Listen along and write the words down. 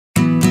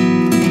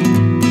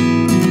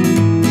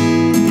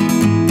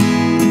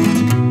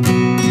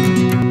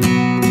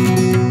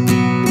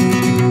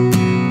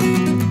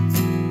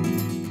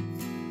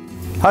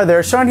Hi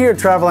there, Sean here at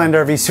Traveland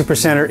RV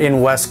Supercenter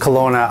in West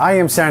Kelowna. I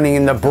am standing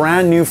in the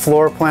brand new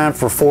floor plan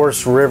for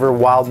Forest River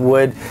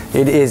Wildwood.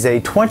 It is a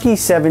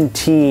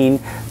 2017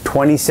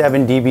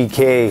 27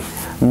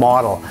 DBK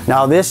model.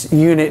 Now this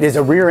unit is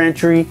a rear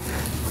entry,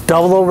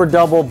 double over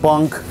double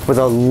bunk with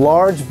a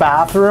large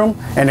bathroom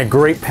and a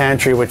great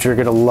pantry, which you're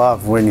gonna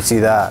love when you see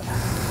that.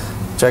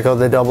 Check out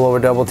the double over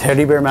double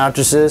teddy bear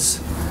mattresses.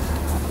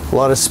 A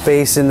lot of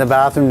space in the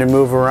bathroom to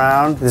move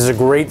around. This is a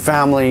great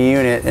family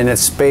unit and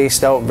it's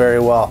spaced out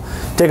very well.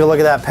 Take a look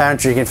at that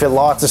pantry. You can fit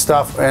lots of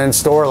stuff and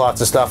store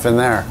lots of stuff in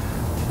there.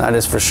 That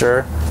is for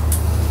sure.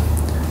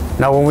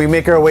 Now when we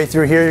make our way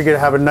through here, you're gonna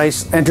have a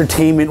nice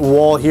entertainment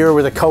wall here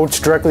with a couch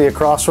directly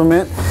across from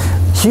it.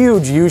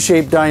 Huge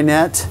U-shaped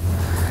dinette.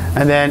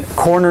 And then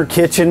corner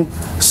kitchen,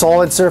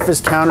 solid surface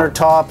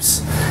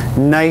countertops,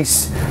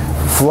 nice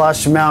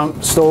flush mount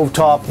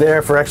stovetop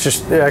there for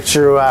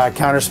extra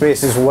counter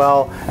space as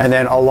well, and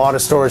then a lot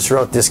of storage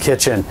throughout this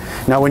kitchen.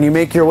 Now when you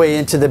make your way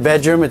into the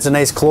bedroom, it's a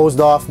nice closed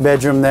off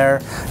bedroom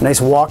there,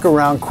 nice walk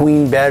around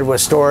queen bed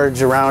with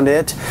storage around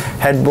it,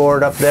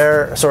 headboard up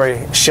there,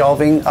 sorry,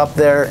 shelving up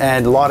there,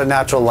 and a lot of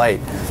natural light.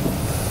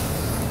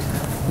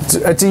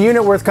 It's a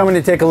unit worth coming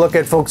to take a look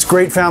at, folks.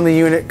 Great family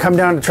unit. Come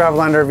down to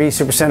Traveland RV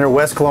Supercenter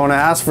West Kelowna,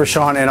 ask for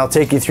Sean, and I'll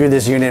take you through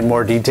this unit in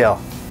more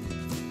detail.